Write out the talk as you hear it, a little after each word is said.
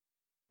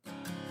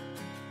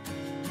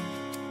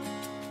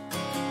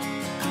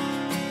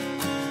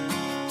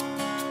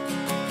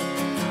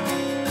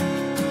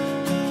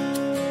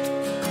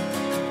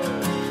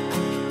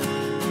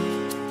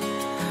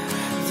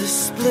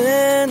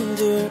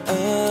splendor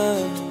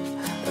of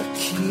a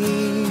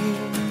king,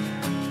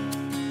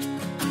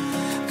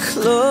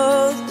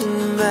 clothed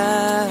in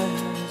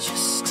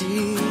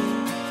majesty.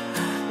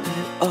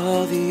 Let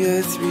all the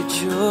earth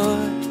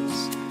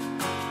rejoice,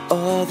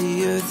 all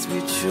the earth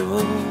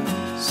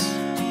rejoice.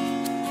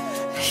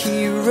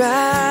 He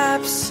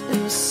wraps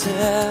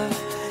himself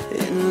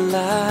in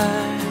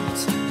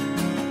light,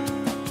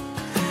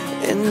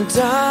 and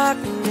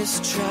darkness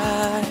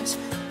tries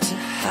to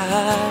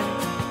hide.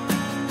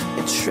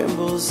 It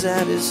trembles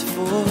at his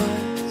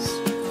voice,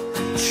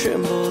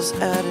 trembles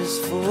at his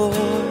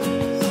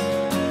voice.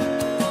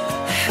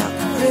 How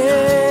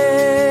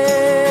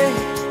great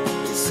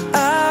is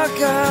our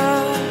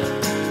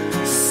God?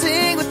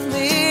 Sing with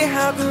me,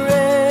 how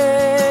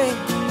great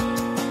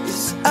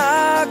is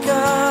our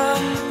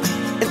God,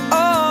 and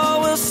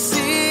all will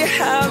see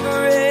how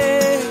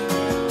great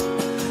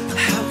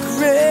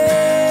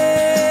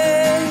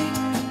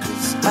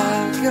is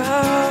our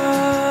God.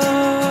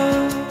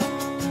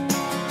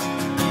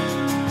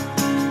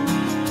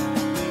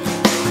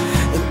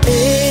 And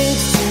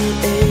age to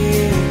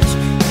age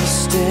he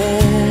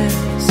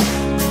stands,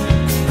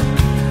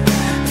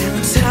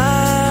 and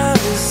time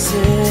is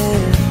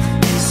in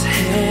his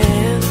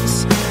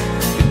hands,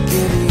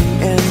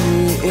 beginning and the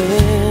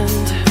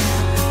end,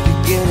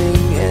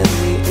 beginning and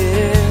the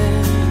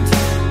end.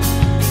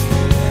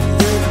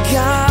 The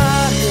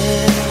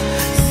Godhead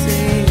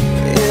three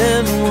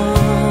in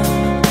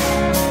one,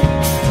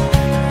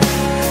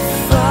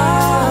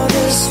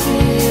 Father,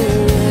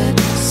 Spirit,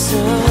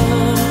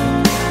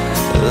 Son,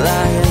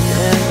 Lion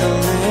and the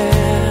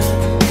Lamb,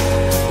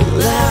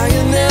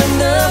 Lion and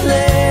the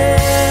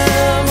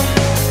Lamb.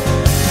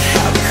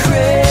 How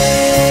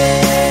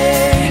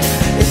great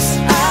is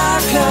our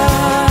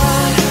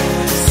God?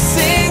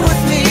 Sing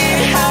with me,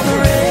 how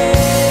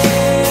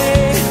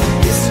great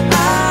is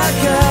our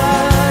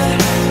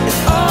God, and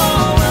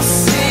all will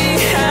see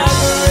how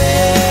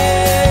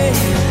great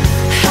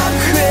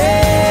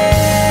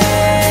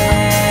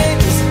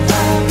is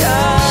our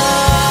God.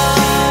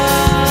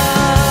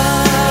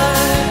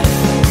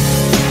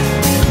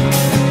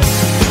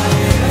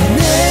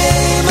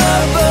 Name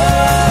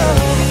above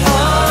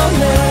all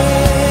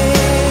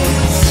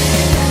names,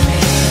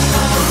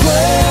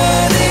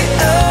 worthy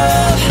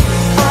of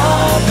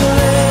all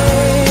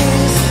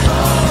praise.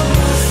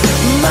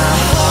 My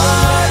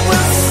heart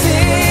will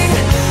sing,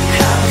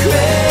 how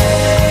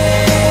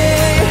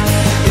great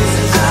is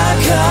our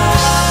God.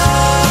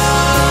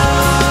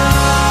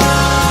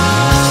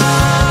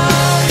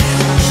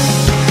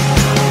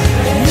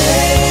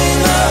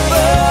 Name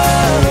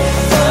above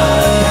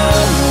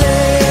all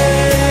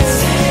names,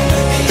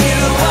 you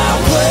are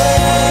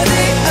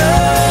worthy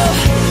of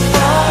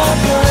all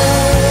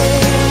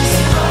praise.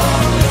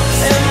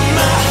 And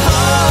my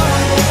heart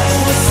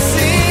will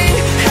sing,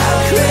 how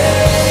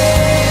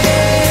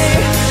great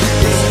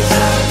is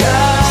our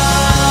God.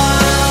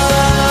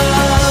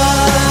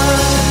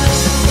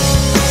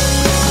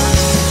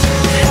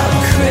 How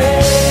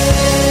great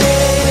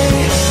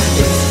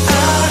is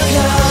our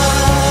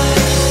God?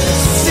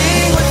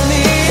 Sing with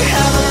me,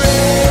 how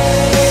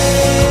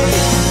great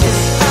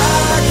is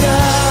our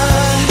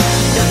God,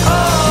 and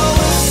all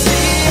will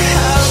see how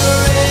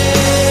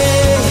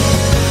great is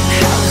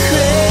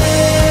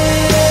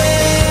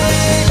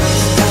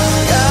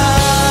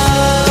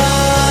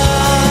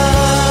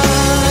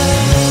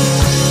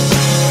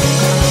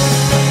our God.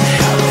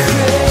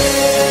 How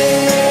great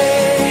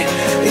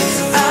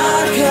is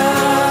our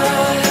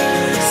God?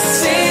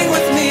 Sing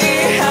with me,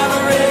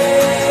 how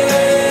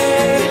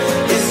great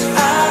is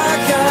our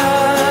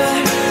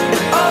God,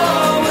 and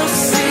all will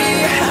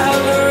see how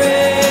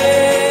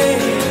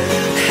great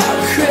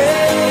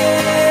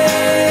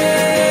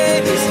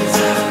is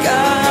our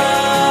God.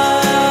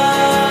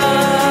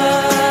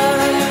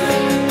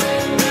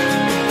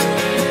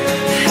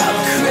 How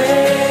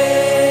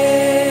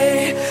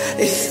great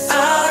is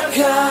our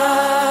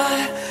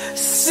God?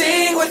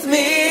 Sing with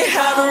me,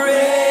 how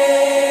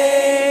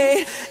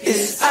great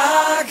is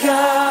our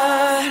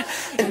God,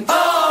 and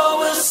all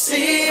will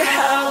see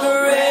how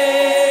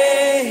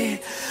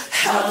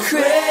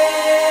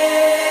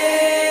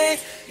great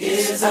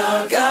is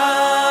our God.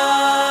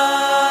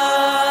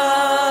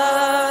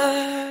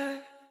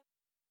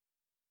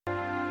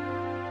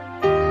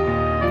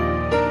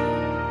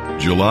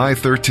 July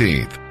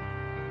 13th.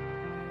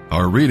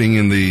 Our reading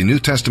in the New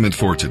Testament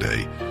for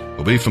today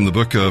will be from the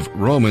book of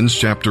Romans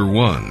chapter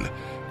 1,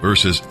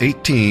 verses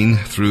 18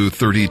 through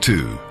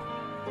 32.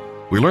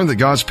 We learn that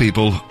God's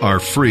people are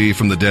free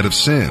from the debt of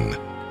sin,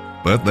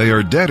 but they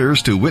are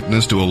debtors to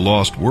witness to a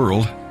lost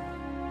world.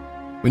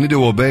 We need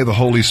to obey the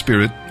Holy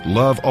Spirit,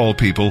 love all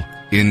people,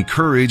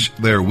 encourage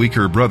their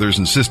weaker brothers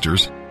and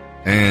sisters,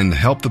 and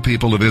help the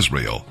people of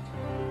Israel.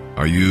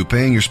 Are you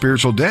paying your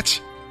spiritual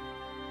debts?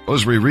 Well,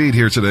 as we read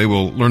here today,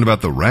 we'll learn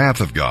about the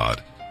wrath of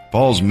God.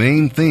 Paul's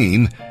main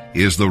theme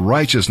is the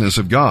righteousness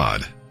of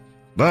God,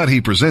 but he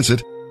presents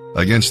it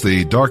against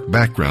the dark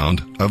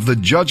background of the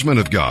judgment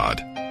of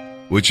God,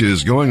 which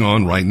is going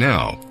on right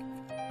now.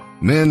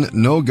 Men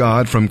know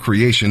God from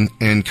creation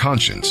and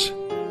conscience.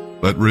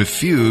 but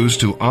refuse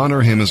to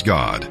honor him as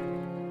God.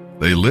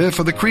 They live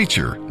for the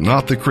creature,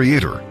 not the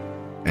Creator,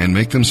 and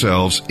make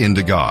themselves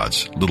into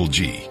gods, little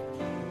g.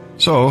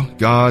 So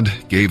God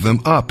gave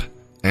them up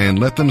and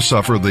let them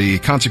suffer the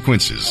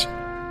consequences.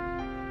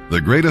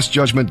 The greatest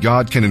judgment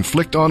God can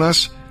inflict on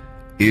us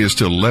is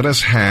to let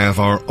us have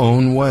our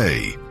own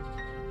way.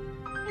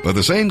 But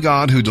the same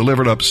God who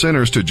delivered up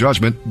sinners to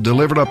judgment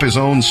delivered up his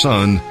own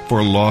Son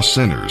for lost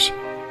sinners.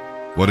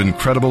 What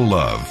incredible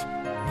love.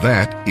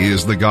 That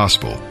is the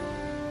gospel.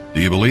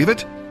 Do you believe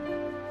it?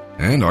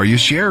 And are you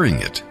sharing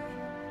it?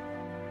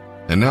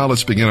 And now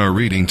let's begin our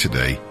reading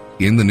today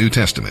in the New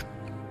Testament.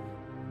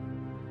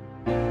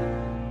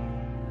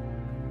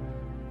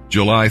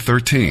 July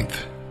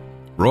 13th,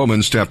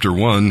 Romans chapter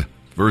 1,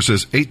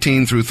 verses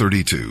 18 through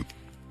 32.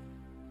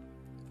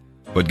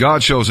 But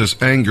God shows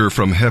his anger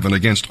from heaven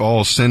against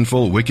all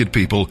sinful, wicked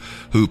people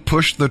who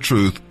push the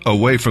truth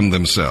away from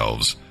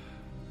themselves.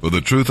 For the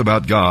truth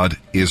about God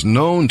is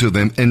known to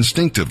them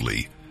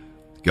instinctively.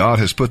 God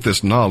has put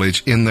this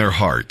knowledge in their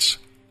hearts.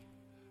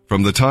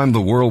 From the time the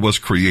world was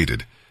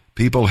created,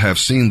 people have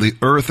seen the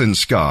earth and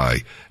sky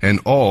and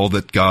all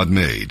that God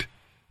made.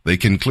 They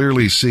can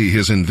clearly see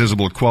his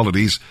invisible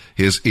qualities,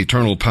 his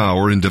eternal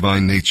power and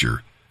divine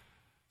nature.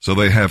 So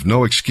they have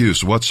no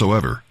excuse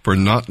whatsoever for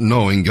not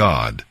knowing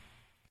God.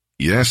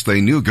 Yes, they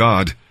knew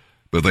God,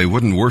 but they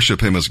wouldn't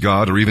worship him as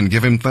God or even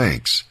give him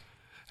thanks.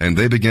 And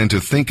they began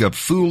to think up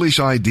foolish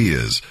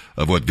ideas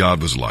of what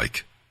God was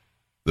like.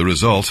 The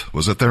result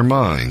was that their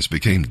minds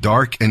became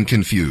dark and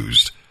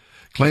confused.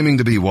 Claiming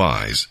to be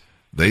wise,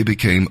 they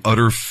became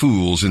utter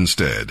fools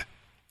instead.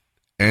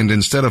 And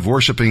instead of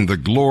worshiping the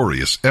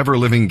glorious,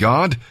 ever-living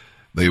God,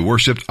 they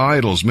worshipped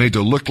idols made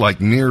to look like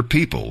mere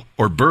people,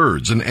 or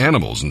birds and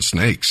animals and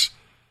snakes.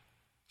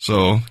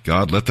 So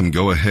God let them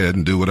go ahead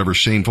and do whatever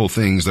shameful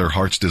things their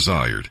hearts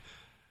desired.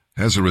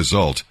 As a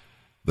result,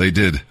 they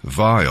did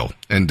vile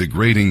and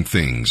degrading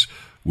things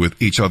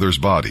with each other's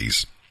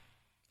bodies.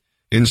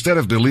 Instead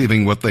of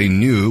believing what they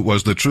knew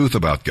was the truth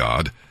about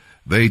God,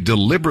 they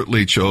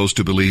deliberately chose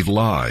to believe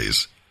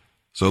lies.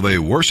 So they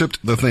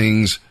worshipped the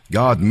things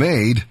God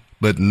made,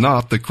 but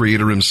not the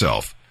Creator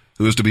himself,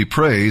 who is to be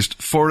praised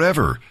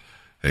forever.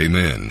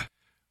 Amen.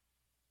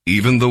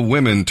 Even the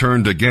women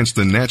turned against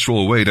the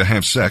natural way to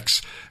have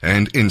sex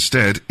and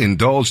instead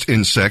indulged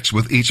in sex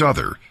with each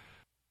other.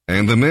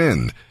 And the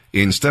men,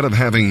 instead of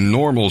having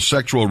normal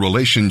sexual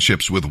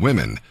relationships with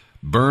women,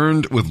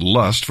 burned with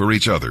lust for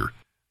each other.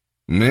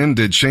 Men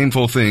did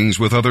shameful things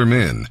with other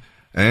men,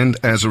 and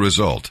as a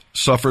result,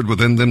 suffered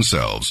within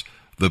themselves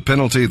the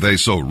penalty they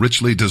so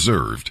richly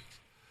deserved.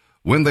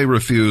 When they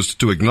refused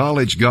to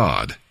acknowledge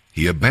God,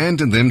 he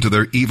abandoned them to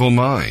their evil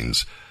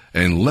minds,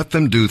 and let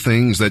them do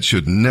things that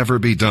should never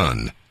be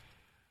done.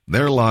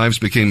 Their lives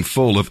became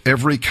full of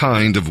every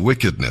kind of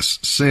wickedness,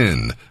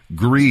 sin,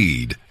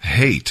 greed,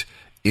 hate,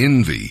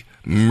 envy,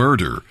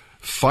 murder,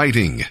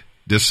 fighting,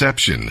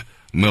 deception,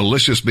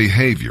 malicious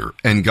behavior,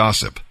 and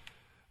gossip.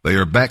 They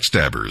are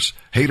backstabbers,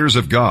 haters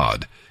of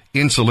God,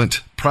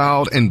 insolent,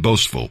 proud, and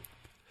boastful.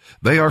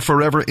 They are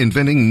forever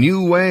inventing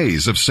new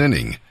ways of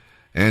sinning,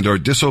 and are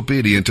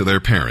disobedient to their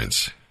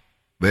parents.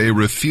 They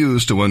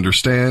refuse to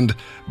understand,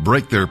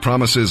 break their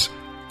promises,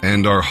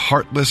 and are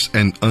heartless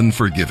and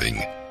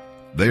unforgiving.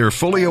 They are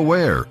fully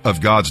aware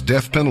of God's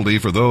death penalty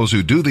for those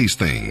who do these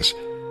things,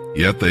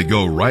 yet they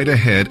go right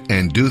ahead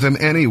and do them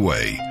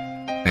anyway.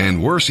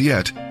 And worse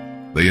yet,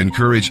 they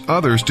encourage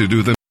others to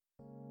do them.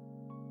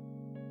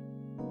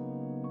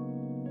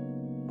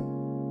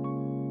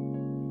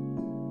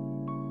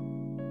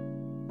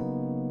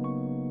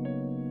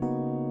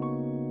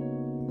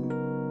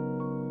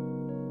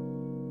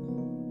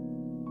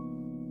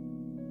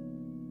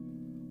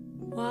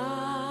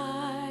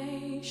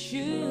 Why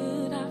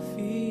should I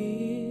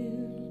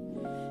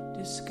feel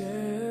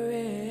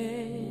discouraged?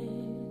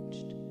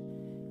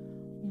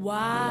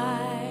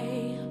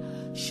 Why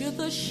should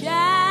the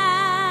shadows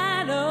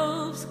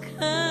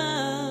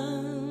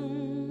come?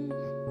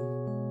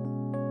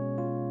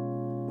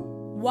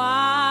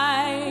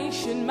 Why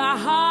should my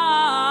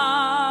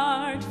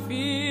heart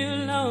feel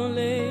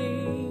lonely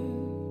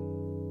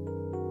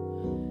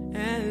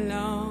and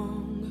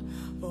long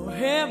for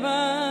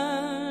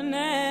heaven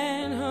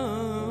and home?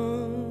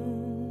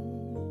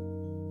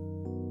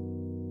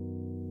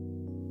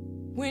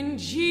 When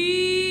Jesus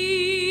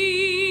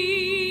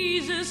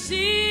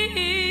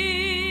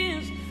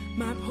is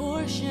my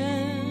portion,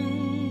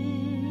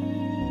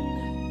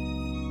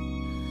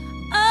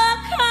 a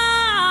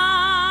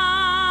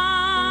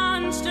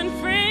constant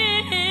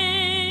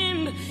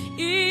friend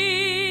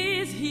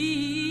is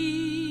he.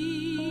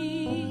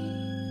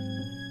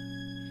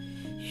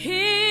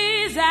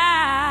 His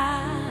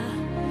eye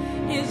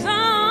is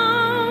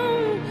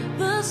on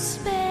the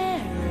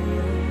sparrow,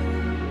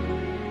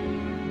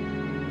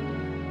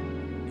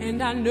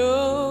 and I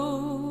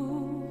know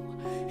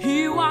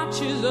he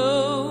watches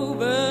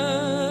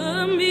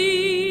over me.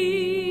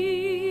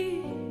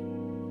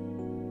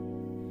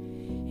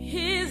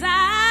 His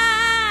eye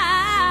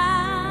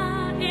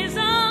is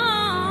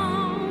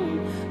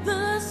on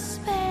the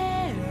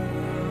sparrow,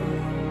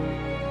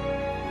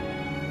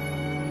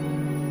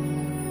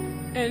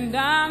 and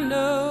I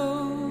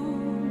know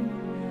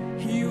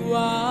He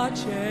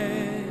watches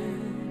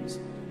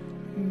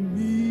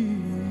me.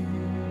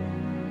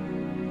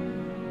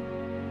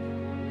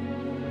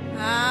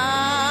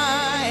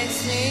 I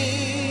sing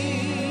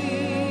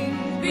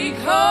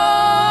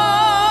because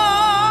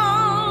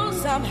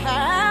I'm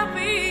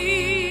happy.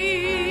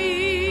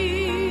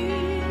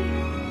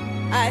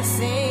 I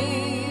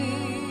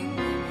sing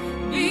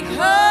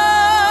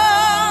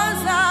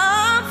because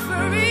I'm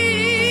free.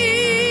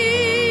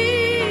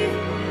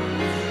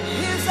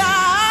 His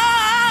eye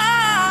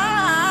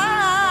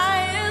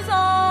is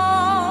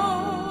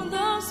on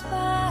the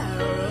sparrow,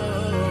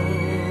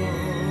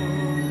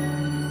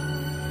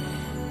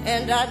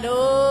 and I know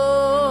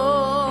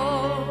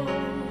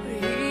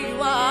He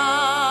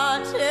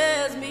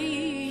watches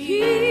me.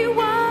 He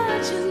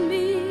watches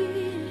me.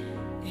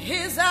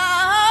 His eye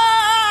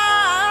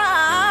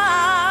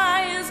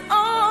is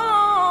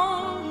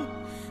on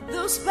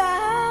the sparrow,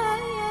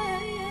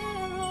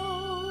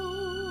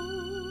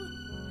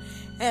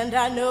 and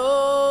I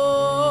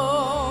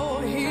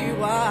know He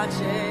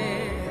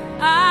watches.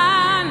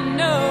 I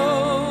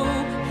know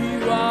He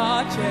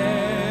watches.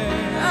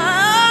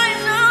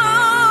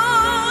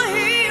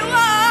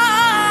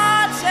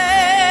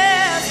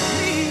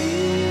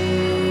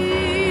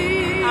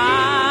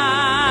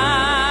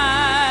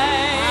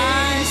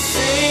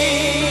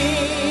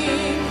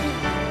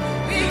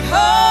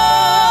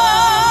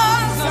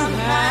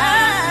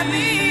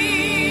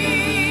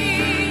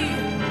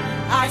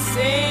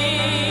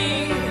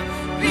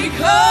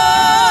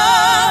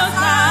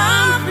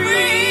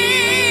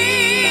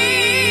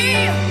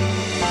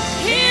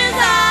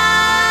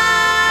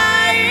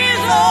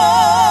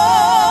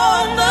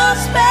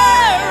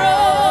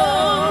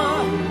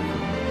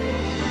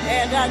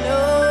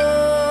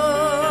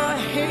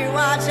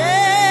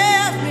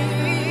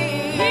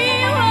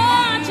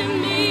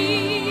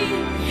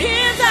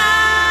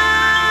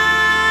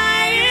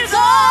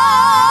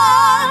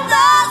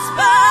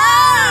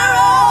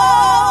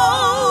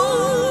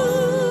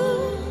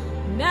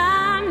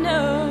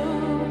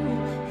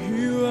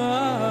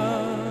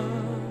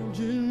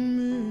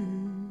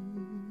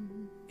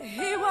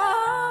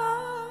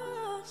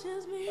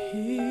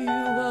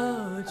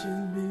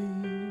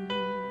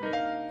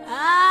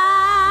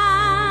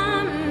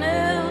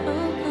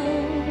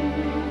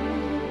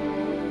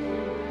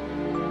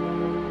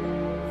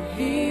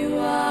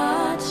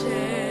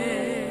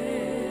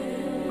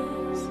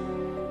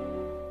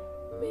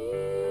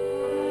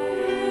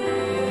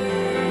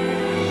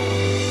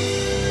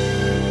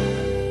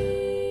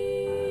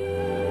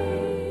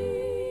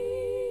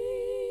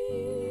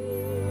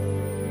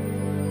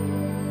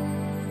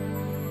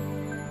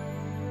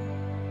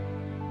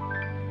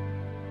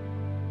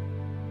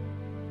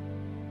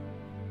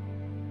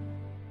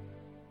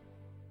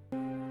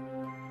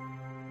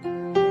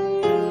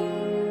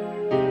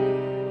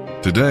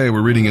 Today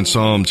we're reading in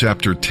Psalm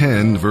chapter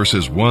 10,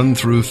 verses 1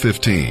 through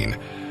 15.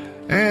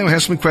 And we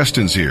have some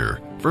questions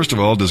here. First of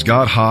all, does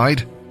God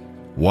hide?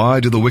 Why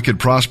do the wicked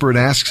prosper, it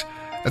asks?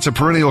 That's a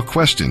perennial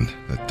question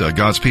that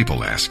God's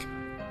people ask.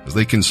 As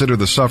they consider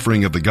the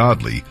suffering of the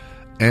godly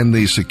and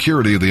the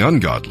security of the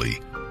ungodly,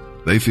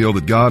 they feel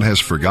that God has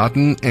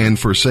forgotten and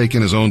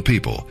forsaken His own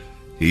people.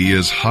 He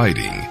is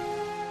hiding.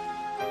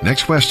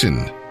 Next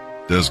question,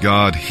 does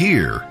God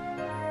hear?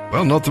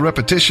 Well, note the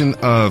repetition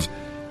of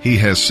He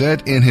has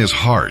said in His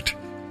heart.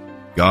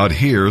 God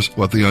hears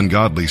what the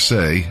ungodly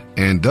say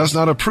and does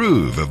not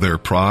approve of their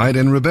pride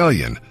and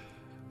rebellion.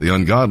 The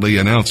ungodly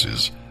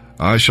announces,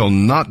 I shall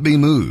not be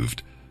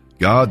moved.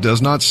 God does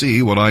not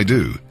see what I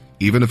do.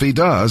 Even if He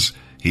does,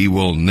 He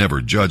will never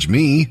judge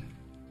me.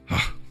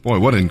 Boy,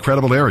 what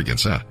incredible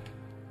arrogance, huh?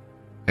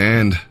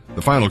 And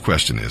the final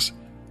question is,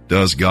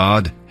 does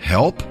God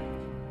help?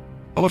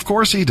 Well, of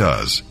course He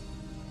does.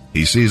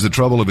 He sees the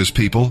trouble of His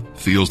people,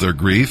 feels their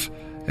grief,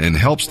 and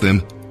helps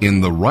them in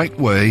the right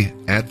way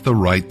at the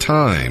right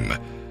time.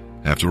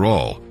 After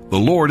all, the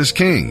Lord is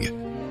King.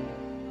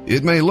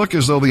 It may look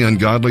as though the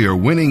ungodly are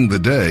winning the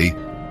day,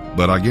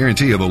 but I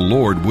guarantee you the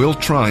Lord will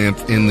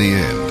triumph in the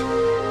end.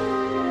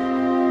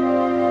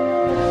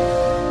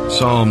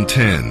 Psalm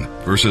 10,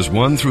 verses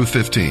 1 through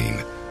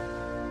 15.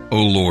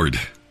 O Lord,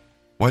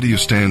 why do you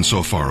stand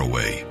so far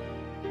away?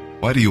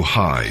 Why do you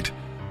hide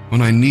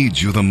when I need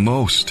you the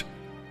most?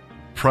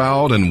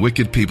 Proud and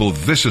wicked people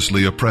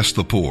viciously oppress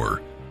the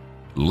poor.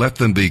 Let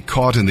them be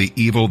caught in the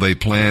evil they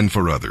plan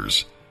for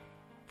others.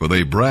 For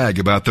they brag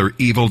about their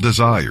evil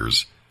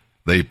desires.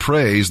 They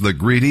praise the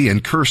greedy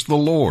and curse the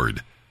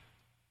Lord.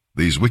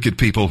 These wicked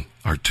people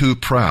are too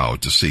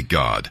proud to seek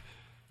God.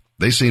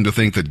 They seem to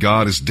think that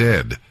God is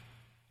dead,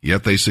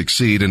 yet they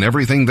succeed in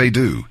everything they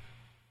do.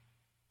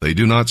 They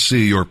do not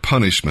see your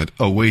punishment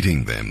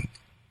awaiting them.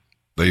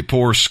 They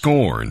pour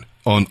scorn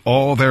on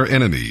all their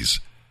enemies.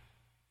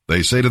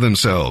 They say to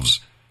themselves,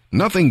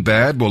 nothing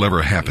bad will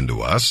ever happen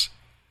to us.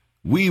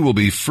 We will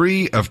be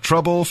free of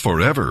trouble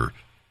forever.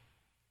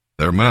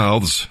 Their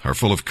mouths are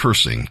full of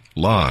cursing,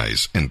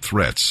 lies, and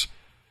threats.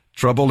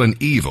 Trouble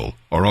and evil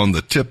are on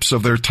the tips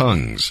of their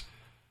tongues.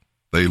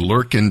 They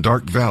lurk in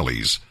dark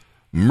valleys.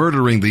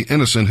 murdering the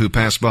innocent who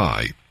pass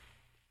by.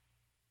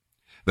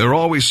 They're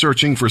always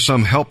searching for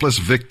some helpless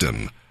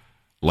victim.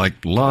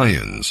 Like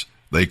lions,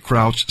 they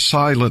crouch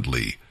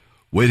silently,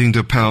 waiting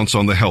to pounce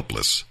on the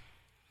helpless.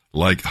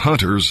 Like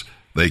hunters,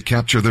 they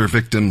capture their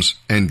victims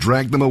and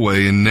drag them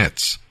away in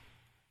nets.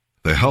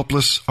 The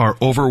helpless are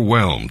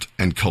overwhelmed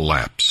and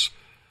collapse.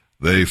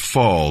 They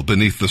fall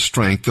beneath the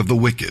strength of the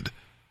wicked.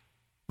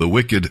 The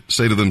wicked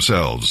say to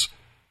themselves,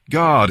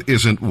 God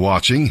isn't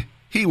watching.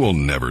 He will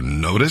never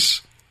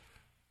notice.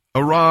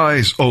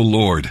 Arise, O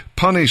Lord,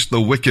 punish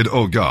the wicked,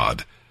 O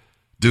God.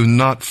 Do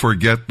not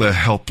forget the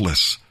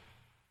helpless.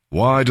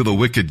 Why do the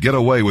wicked get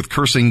away with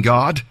cursing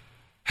God?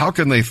 How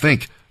can they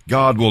think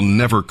God will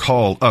never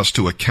call us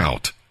to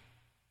account?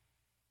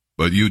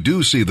 But you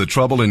do see the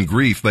trouble and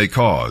grief they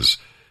cause.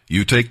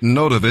 You take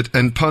note of it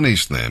and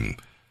punish them.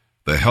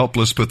 The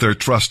helpless put their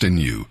trust in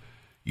you.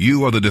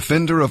 You are the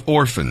defender of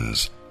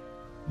orphans.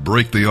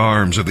 Break the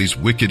arms of these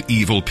wicked,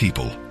 evil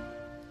people.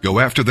 Go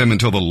after them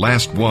until the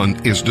last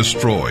one is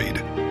destroyed.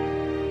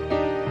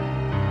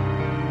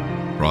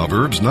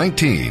 Proverbs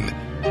 19,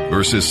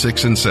 verses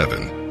 6 and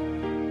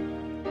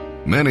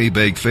 7. Many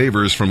beg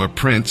favors from a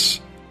prince.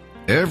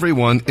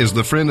 Everyone is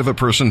the friend of a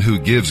person who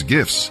gives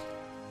gifts.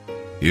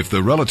 If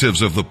the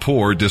relatives of the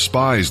poor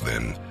despise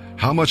them,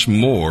 how much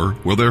more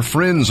will their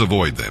friends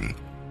avoid them?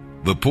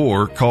 The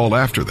poor call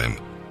after them,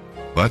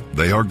 but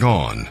they are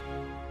gone.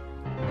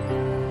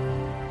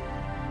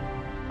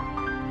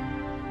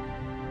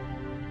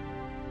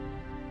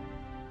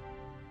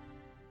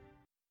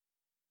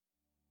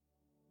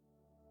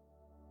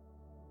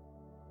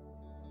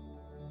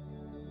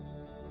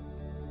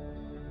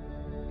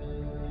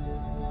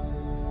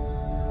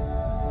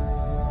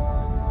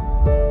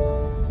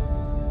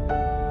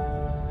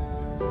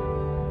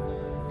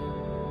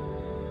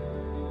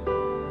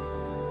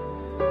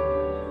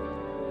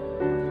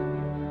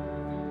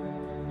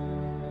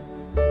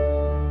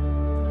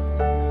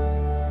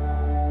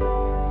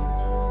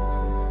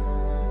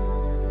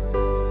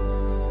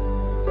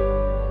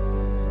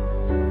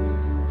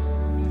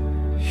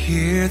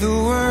 Hear the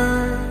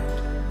word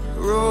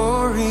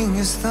roaring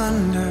as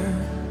thunder,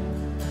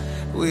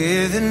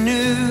 with a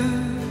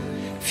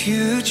new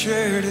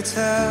future to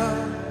tell.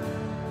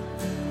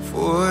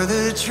 For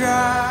the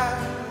dry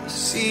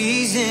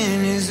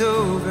season is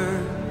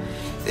over,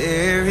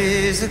 there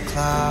is a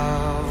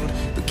cloud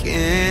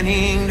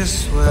beginning to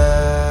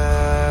swell.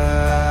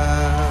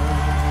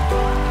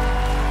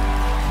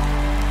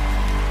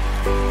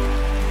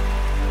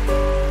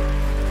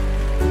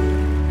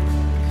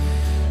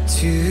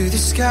 To the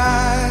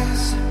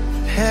skies,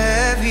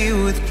 heavy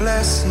with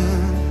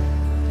blessing,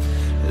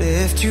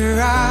 lift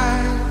your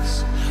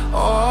eyes,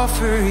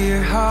 offer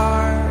your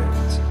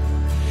heart.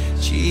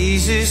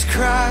 Jesus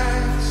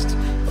Christ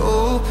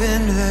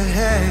opened the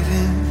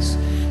heavens,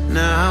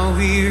 now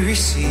we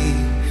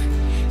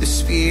receive the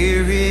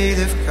Spirit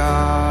of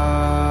God.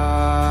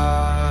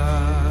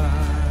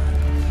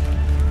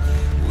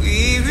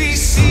 We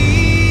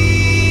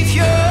receive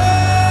your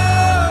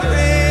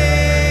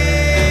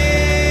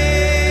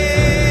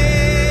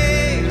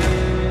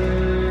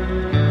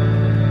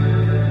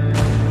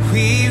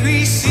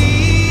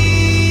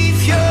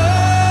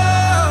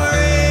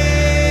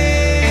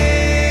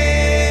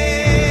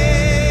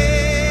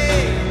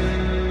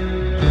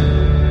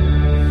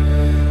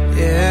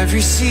every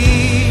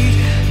seed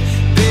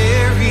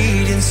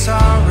buried in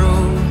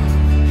sorrow,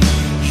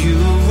 you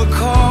will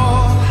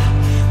call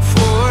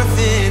forth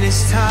in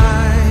His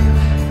time.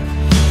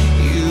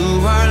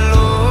 You are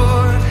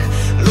Lord,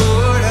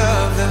 Lord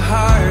of the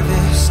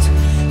harvest,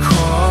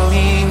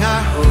 calling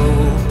our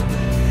hope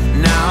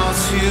now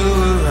to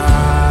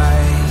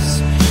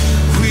arise.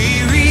 We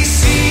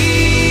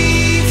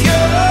receive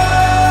your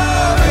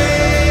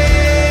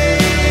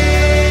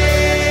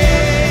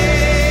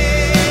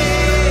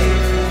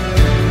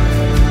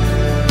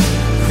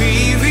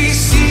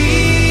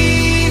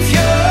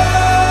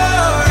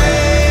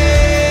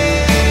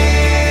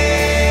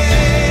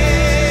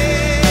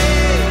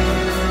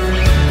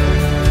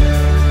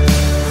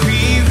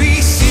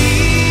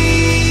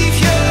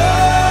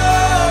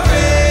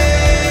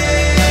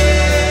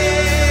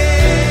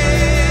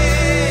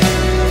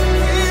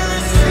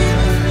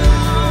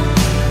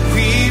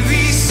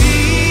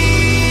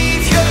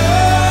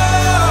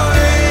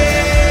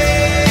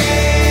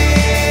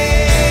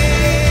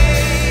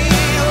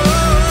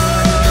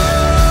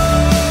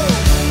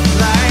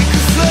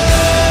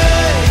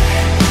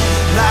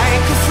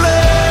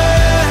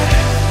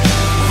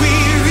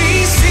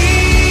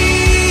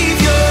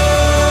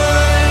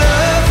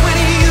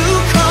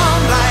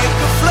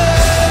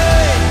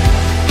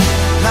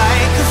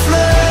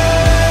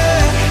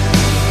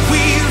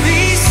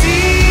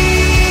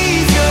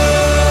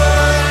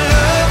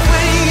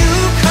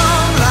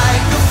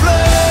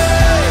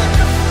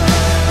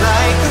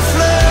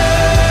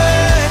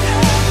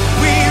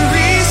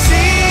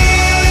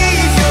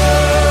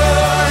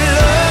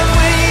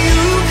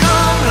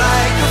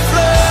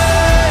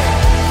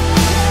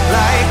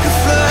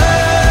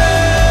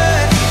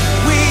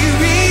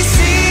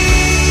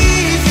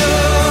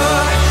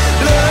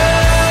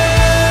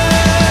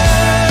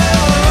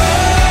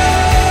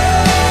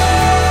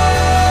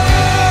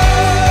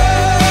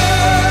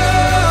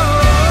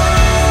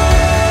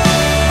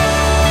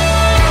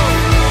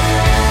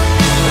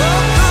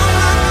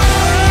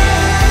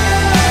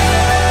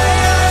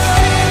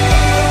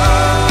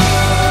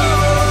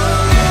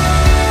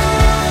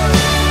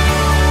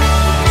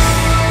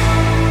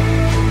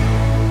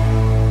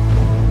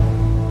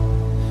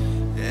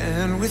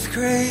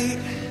great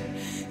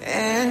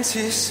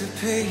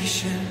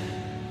anticipation,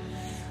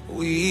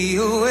 we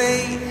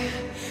await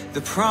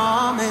the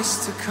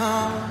promise to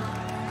come.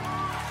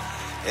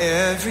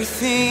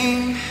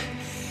 Everything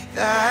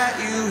that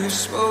you have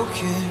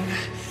spoken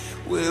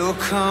will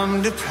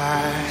come to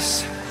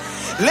pass.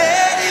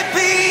 Let it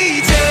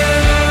be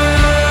done.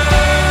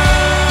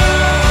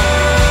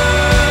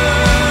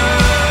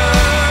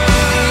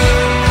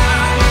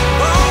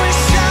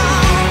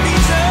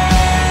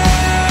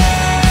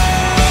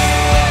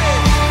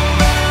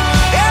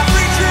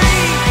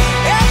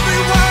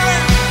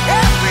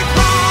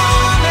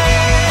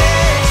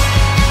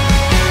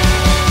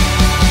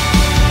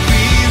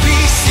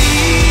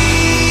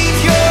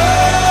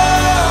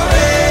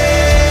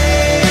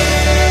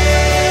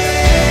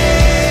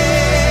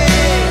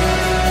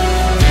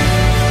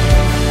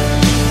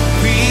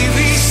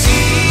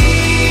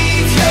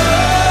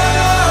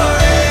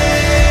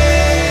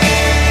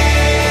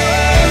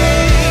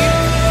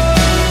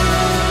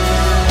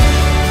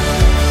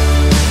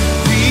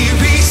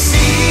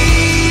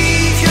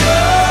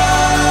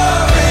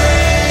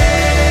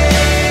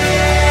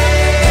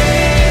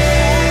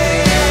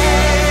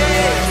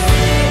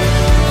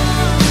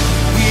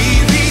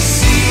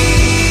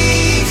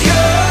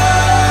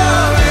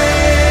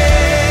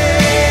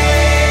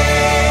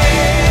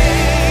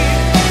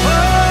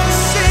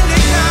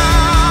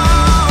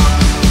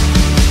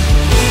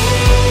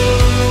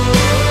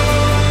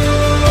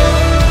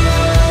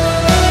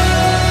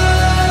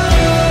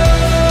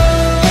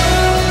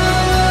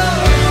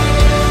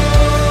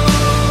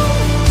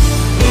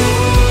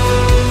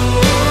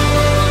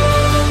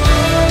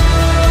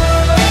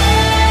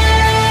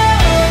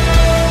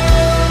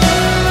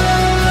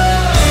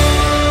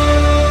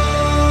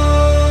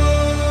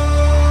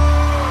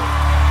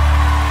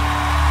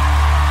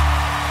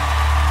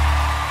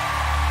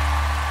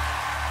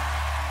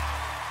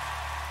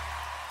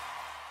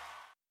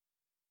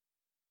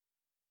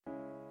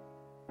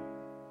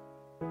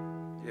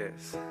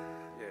 Yes.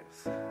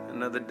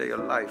 Another day of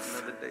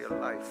life.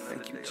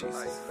 Thank you,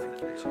 Jesus.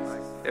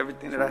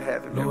 Everything that I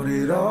have, Lord,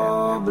 it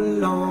all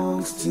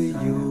belongs to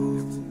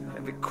you.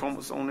 every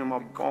chromosome in my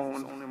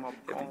bone,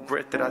 every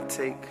breath that I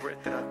take,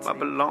 my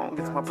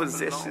belongings, my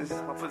possessions,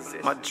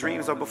 my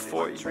dreams are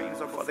before you.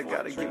 Father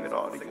God, I give it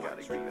all to you.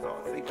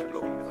 Thank you,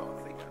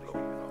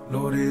 Lord.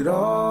 Lord, it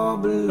all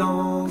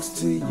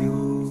belongs to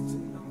you.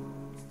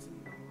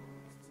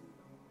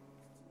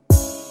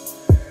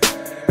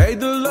 Hey,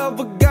 the love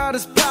of God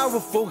is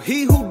powerful.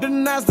 He who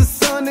denies the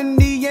Son in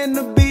the end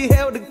to be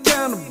held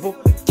accountable.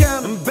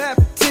 And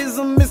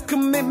baptism is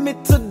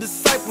commitment to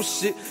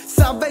discipleship.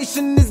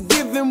 Salvation is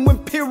given when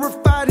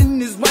purified in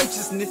His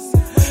righteousness.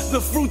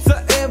 The fruits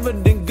are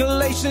evident.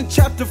 Galatians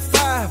chapter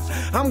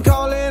 5. I'm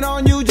calling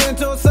on you,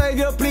 gentle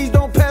Savior, please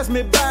don't pass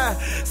me by.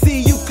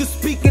 See, you could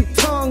speak in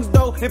tongues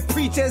though and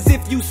preach as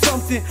if you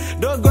something.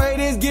 The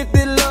greatest gift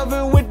is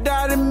loving.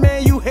 Without it,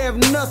 man, you have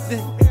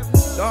nothing.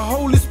 The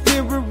Holy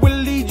Spirit will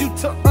lead you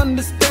to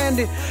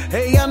understanding.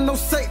 Hey, I know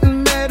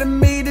Satan mad at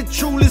me to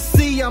truly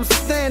see I'm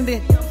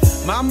standing.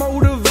 My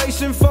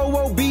motivation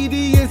for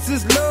obedience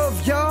is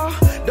love, y'all.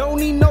 Don't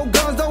need no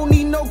guns, don't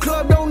need no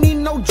club, don't need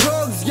no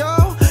drugs,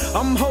 y'all.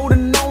 I'm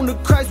holding on to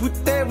Christ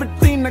with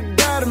everything I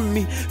got in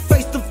me.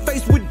 Face to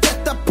face with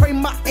death, I pray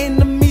my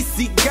enemies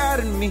see God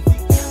in me.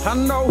 I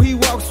know He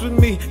walks with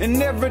me,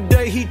 and every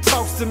day He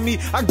talks to me.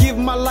 I give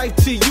my life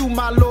to you,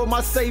 my Lord,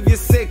 my Savior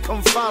said,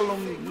 come follow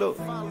me, look.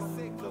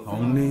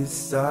 On this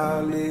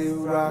solid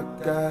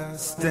rock I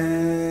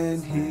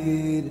stand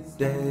here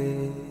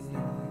today,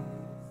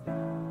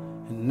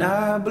 and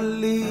I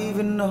believe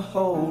in the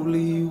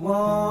Holy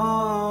One,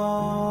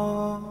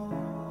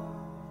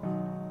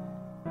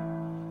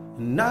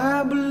 and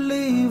I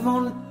believe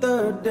on the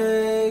third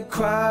day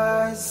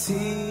Christ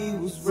He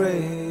was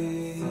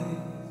raised,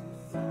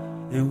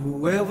 and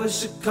whoever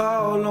should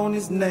call on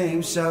His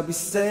name shall be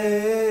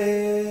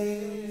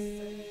saved.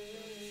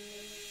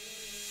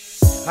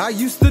 I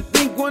used to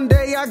think one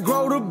day I'd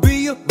grow to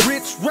be a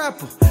rich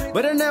rapper,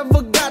 but I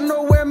never got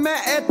nowhere,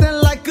 man, acting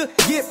like a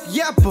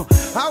yip-yapper.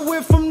 I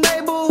went from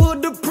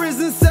neighborhood to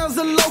prison cells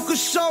and local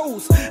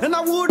shows, and I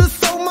would've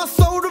sold my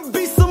soul to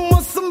be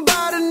someone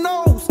somebody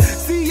knows.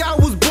 See, I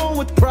was born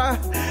with pride,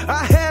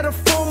 I had a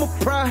form of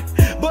pride,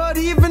 but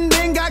even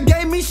then God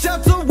gave me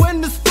shelter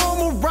when the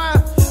storm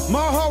arrived.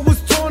 My heart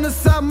was torn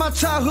aside, my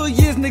childhood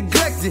years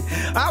neglected.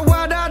 I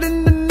wild out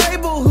in the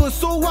neighborhood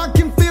so I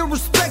can feel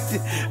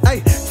respected.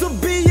 Ay, to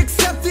be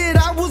accepted,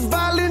 I was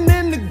violent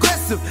and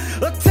aggressive.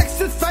 A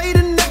Texas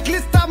faded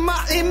necklace, thought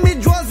my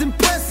image was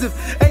impressive.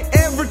 Ay,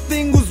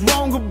 everything was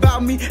wrong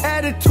about me,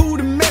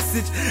 attitude and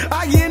message.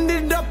 I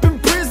ended up in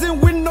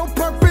prison with no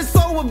purpose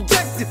or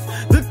objective.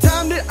 The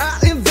time that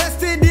I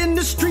invested in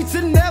the streets,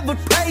 it never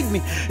paid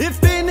me.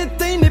 If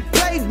anything, it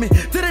paid me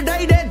to the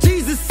day that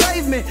Jesus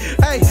saved me.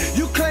 Ay,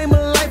 you claim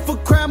a life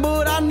of crime,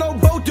 but I know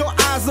both your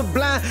eyes are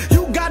blind.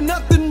 You got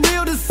nothing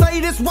real to say,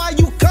 that's why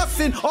you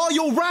cussing all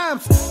your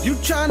rhymes. You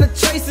trying to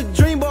chase a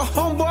dream, but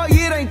homeboy,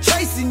 it ain't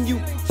chasing you.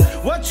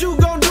 What you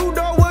gonna do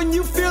though when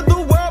you feel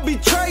the world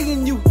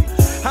betraying you?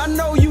 I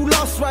know you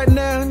lost right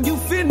now,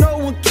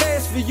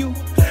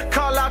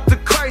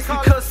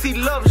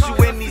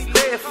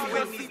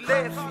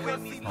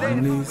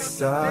 only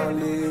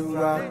solid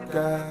rock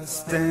I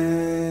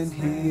stand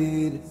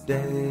here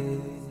today.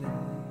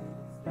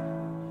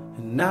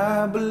 And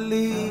I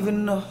believe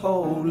in the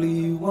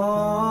Holy One.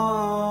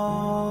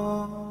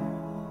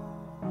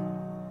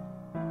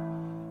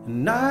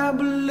 And I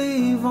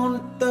believe on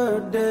the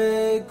third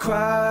day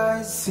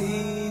Christ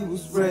he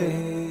was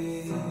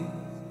raised.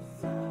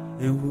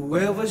 And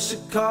whoever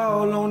should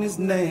call on his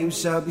name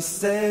shall be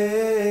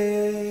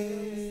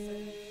saved.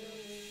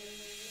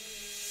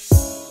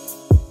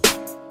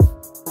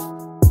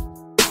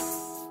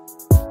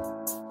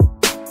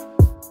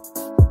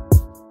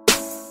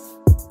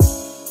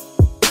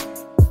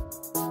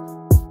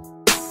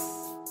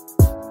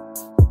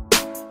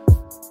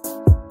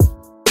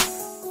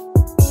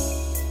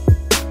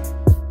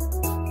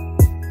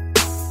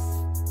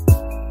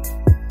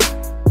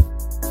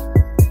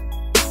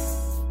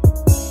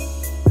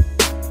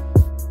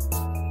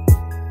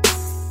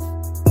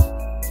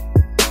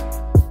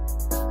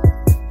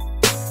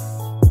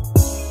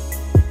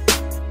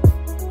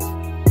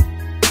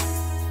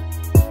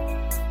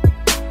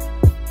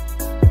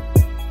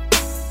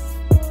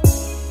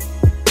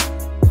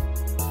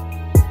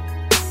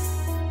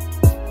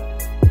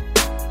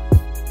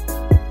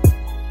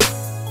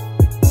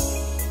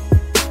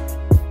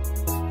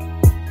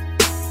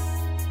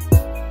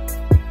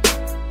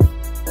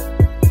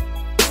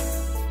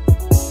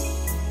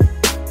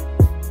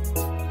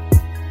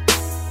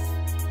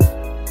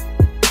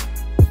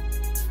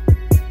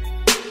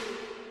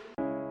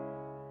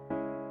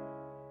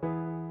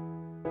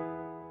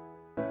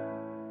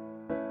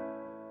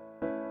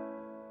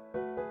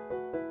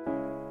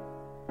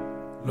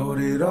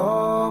 Lord, it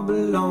all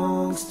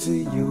belongs to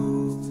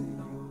you.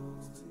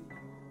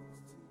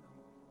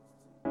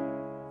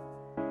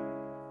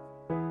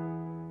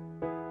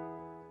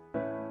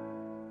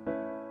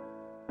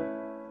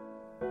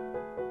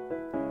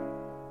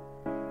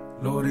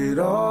 Lord, it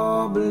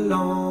all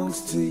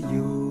belongs to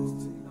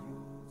you.